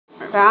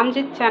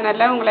ராம்ஜித்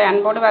சேனலில் உங்களை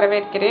அன்போடு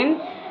வரவேற்கிறேன்.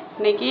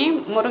 இன்றைக்கி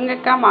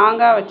முருங்கைக்காய்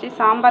மாங்காய் வச்சு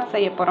சாம்பார்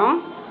செய்ய போகிறோம்.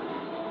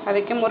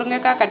 அதுக்கு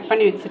முருங்கைக்காய் கட்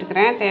பண்ணி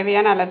வச்சுருக்கிறேன்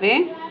தேவையான அளவு,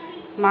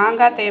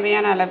 மாங்காய்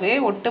தேவையான அளவு,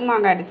 ஒட்டு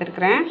மாங்காய்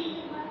எடுத்துருக்கிறேன்,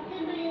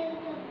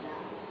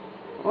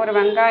 ஒரு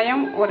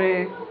வெங்காயம், ஒரு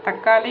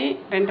தக்காளி,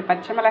 2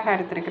 பச்சை மிளகாய்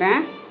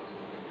எடுத்துருக்கிறேன்,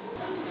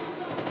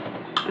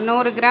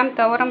 100 கிராம்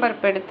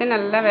துவரம்பருப்பு எடுத்து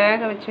நல்லா வேக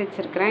வச்சு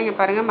வச்சுருக்கிறேன். இங்கே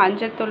பாருங்கள்,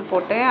 மஞ்சள்தூள்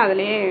போட்டு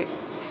அதுலேயே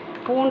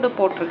பூண்டு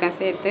போட்டிருக்கேன்,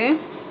 சேர்த்து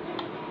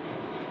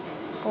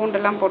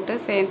பூண்டெல்லாம் போட்டு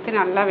சேர்த்து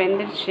நல்லா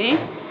வெந்துடுச்சு.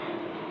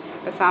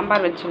 இப்போ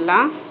சாம்பார்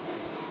வச்சிடலாம்.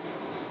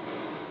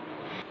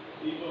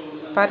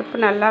 பருப்பு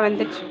நல்லா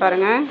வெந்துடுச்சு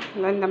பாருங்கள்.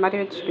 இந்த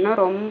மாதிரி வச்சுக்கணும்,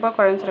 ரொம்ப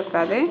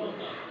குழஞ்சிடக்கூடாது,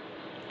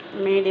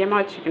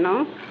 மீடியமாக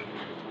வச்சுக்கணும்.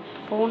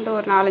 பூண்டு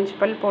ஒரு 4-5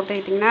 பல்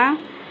போட்டுக்கிட்டிங்கன்னா,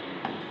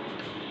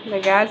 இந்த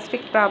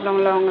கேஸ்ட்ரிக் ப்ராப்ளம்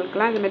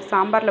உள்ளவங்களுக்குலாம் இந்தமாதிரி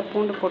சாம்பாரில்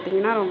பூண்டு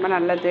போட்டிங்கன்னா ரொம்ப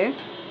நல்லது.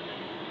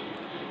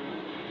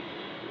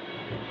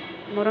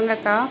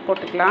 முருங்கைக்காய்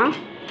போட்டுக்கலாம்,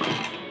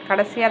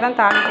 கடைசியாக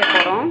தான் தாளிக்க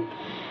போகிறோம்.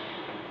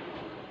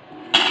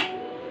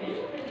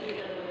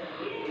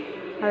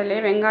 அதிலே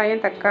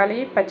வெங்காயம், தக்காளி,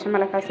 பச்சை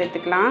மிளகாய்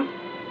சேர்த்துக்கலாம்.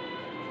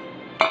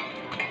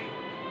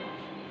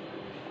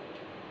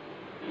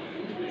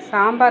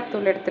 சாம்பார்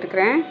தூள்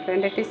எடுத்துருக்கிறேன்,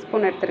 2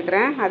 டீஸ்பூன்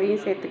எடுத்துருக்கிறேன்,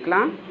 அதையும்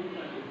சேர்த்துக்கலாம்.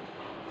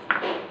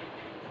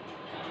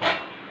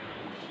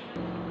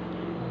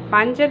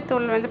 மஞ்சள்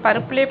தூள்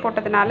பருப்புலேயே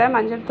போட்டதுனால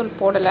மஞ்சள் தூள்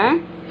போடலை.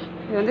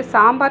 இது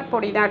சாம்பார்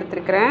பொடி தான்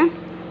எடுத்துருக்கிறேன்.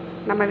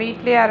 நம்ம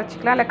வீட்டிலேயே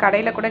அரைச்சிக்கலாம், இல்லை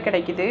கடையில் கூட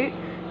கிடைக்குது.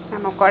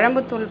 நம்ம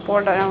குழம்பு தூள்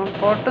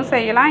போட்டும்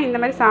செய்யலாம். இந்த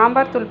மாதிரி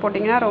சாம்பார் தூள்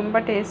போட்டிங்கன்னா ரொம்ப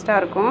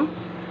டேஸ்ட்டாக இருக்கும்.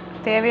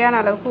 தேவையான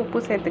அளவுக்கு உப்பு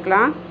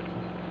சேர்த்துக்கலாம்.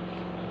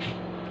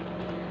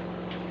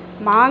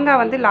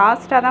 மாங்காய்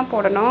லாஸ்ட்டாக தான்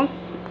போடணும்.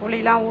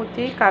 புளிலாம்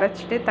ஊற்றி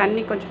கரைச்சிட்டு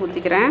தண்ணி கொஞ்சம்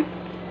ஊற்றிக்கிறேன்.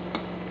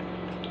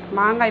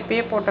 மாங்காய்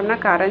இப்போயே போட்டோம்னா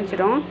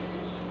கரைஞ்சிரும்.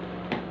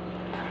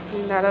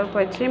 இந்த அளவுக்கு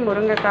வச்சு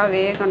முருங்கைக்காய்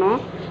வேகணும்.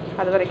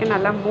 அது வரைக்கும்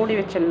நல்லா மூடி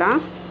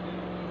வச்சிடலாம்.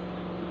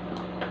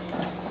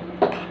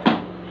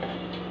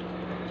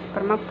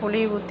 அப்புறமா புளி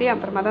ஊற்றி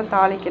அப்புறமா தான்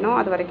தாளிக்கணும்.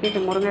 அது வரைக்கும் இது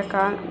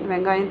முருங்கைக்காய்,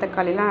 வெங்காயம்,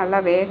 தக்காளிலாம் நல்லா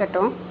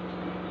வேகட்டும்.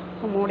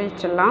 மூடி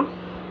வச்சிடலாம்.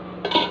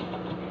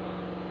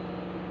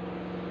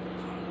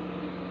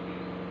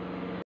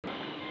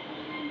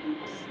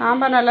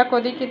 சாம்பார் நல்லா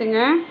கொதிக்குதுங்க.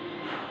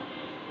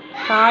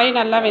 காய்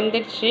நல்லா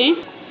வெந்துடுச்சு,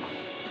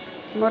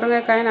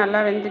 முருங்கைக்காய்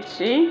நல்லா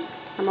வெந்துடுச்சு.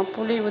 நம்ம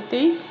புளி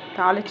ஊற்றி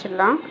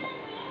தாளிச்சிடலாம்.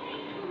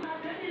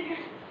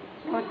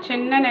 ஒரு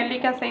சின்ன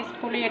நெல்லிக்காய் சைஸ்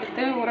புளி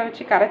எடுத்து ஊற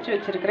வச்சு கரைச்சி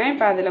வச்சுருக்கிறேன்.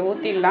 இப்போ அதில்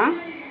ஊற்றிடலாம்.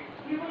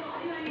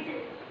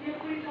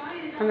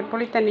 அந்த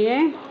புளி தண்ணியே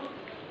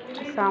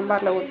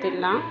சாம்பாரில்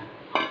ஊற்றிடலாம்.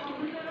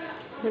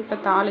 இப்போ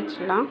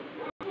தாளிச்சிடலாம்.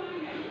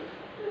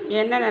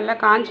 எண்ணெய் நல்லா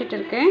காஞ்சிட்டு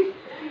இருக்கு.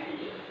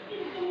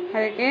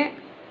 அதுக்கு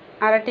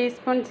 1/2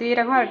 டீஸ்பூன்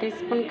ஜீரகம், 1/2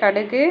 டீஸ்பூன்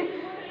கடுகு,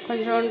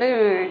 கொஞ்சோண்டு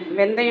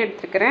வெந்தயம்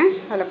எடுத்துருக்கிறேன்,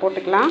 அதில்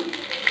போட்டுக்கலாம்.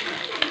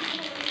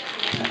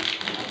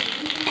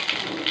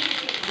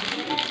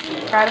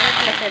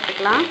 கருவேப்பிலை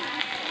சேர்த்துக்கலாம்,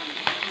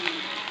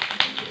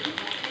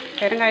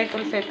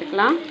 பெருங்காயத்தூள்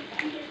சேர்த்துக்கலாம்.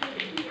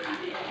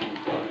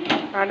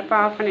 அடுப்பை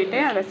ஆஃப் பண்ணிவிட்டு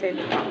அதை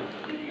சேர்த்துக்கலாம்.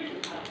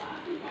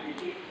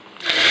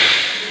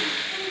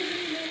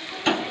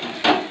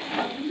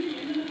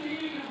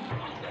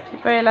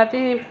 இப்போ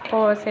எல்லாத்தையும்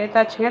இப்போது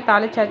சேர்த்தாச்சுங்க,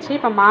 தாளிச்சாச்சு.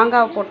 இப்போ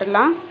மாங்காவை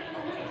போட்டுடலாம்.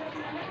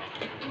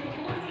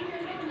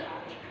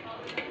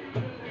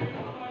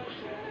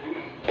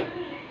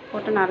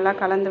 போட்டு நல்லா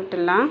கலந்து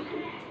விட்டுடலாம்.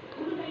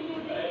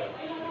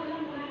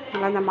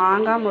 நல்லா இந்த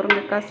மாங்காய்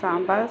முருங்கைக்காய்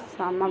சாம்பார்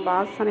செம்ம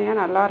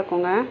வாசனையாக நல்லா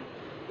இருக்குங்க.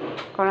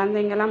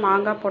 குழந்தைங்கள்லாம்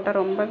மாங்காய் போட்டால்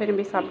ரொம்ப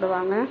விரும்பி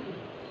சாப்பிடுவாங்க.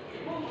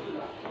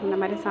 இந்த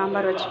மாதிரி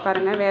சாம்பார் வச்சு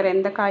பாருங்கள். வேறு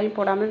எந்த காயும்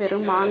போடாமல்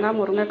வெறும் மாங்காய்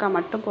முருங்கைக்காய்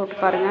மட்டும் போட்டு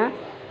பாருங்கள்,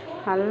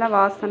 நல்ல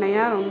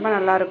வாசனையாக ரொம்ப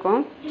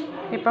நல்லாயிருக்கும்.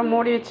 இப்போ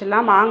மூடி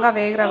வச்சிடலாம். மாங்காய்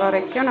வேகிற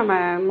வரைக்கும் நம்ம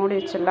மூடி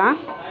வச்சிடலாம்.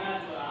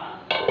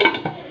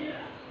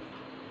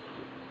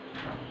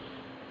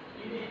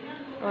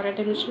 ஒரு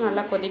 2 நிமிஷம்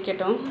நல்லா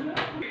கொதிக்கட்டும்.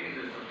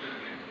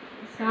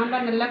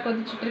 சாம்பார் நல்லா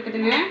கொதிச்சுட்டு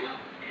இருக்குதுங்க.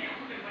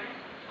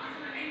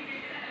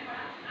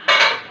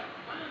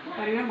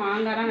 பாருங்கள்,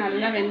 மாங்காய்லாம்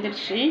நல்லா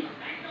வெந்துடுச்சு.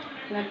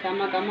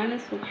 நல்லா கம்மன்னு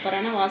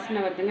சூப்பரான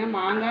வாசனை வருதுங்க.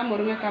 மாங்காய்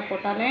முருங்கைக்காய்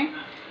போட்டாலே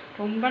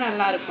ரொம்ப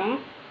நல்லாயிருக்கும்.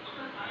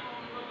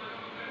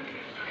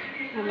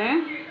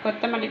 அதில்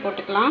கொத்தமல்லி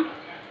போட்டுக்கலாம்.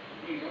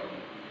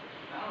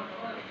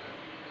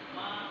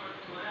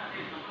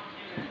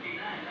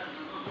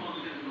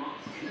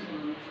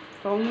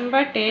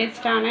 ரொம்ப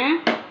டேஸ்டான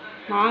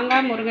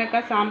மாங்காய்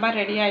முருங்கைக்காய் சாம்பார்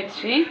ரெடி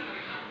ஆயிடுச்சு.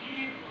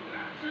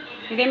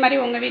 இதே மாதிரி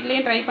உங்கள்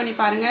வீட்லேயும் ட்ரை பண்ணி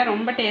பாருங்கள்.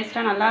 ரொம்ப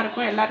டேஸ்ட்டாக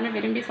நல்லாயிருக்கும். எல்லாருமே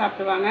விரும்பி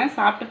சாப்பிடுவாங்க.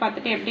 சாப்பிட்டு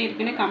பார்த்துட்டு எப்படி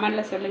இருக்குன்னு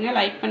கமெண்டில் சொல்லுங்கள்.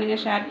 லைக்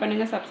பண்ணுங்கள், ஷேர்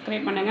பண்ணுங்கள்,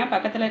 சப்ஸ்கிரைப் பண்ணுங்கள்.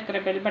 பக்கத்தில் இருக்கிற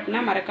பெல்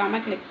பட்டனை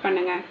மறக்காமல் கிளிக்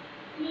பண்ணுங்கள்.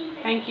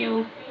 தேங்க்யூ.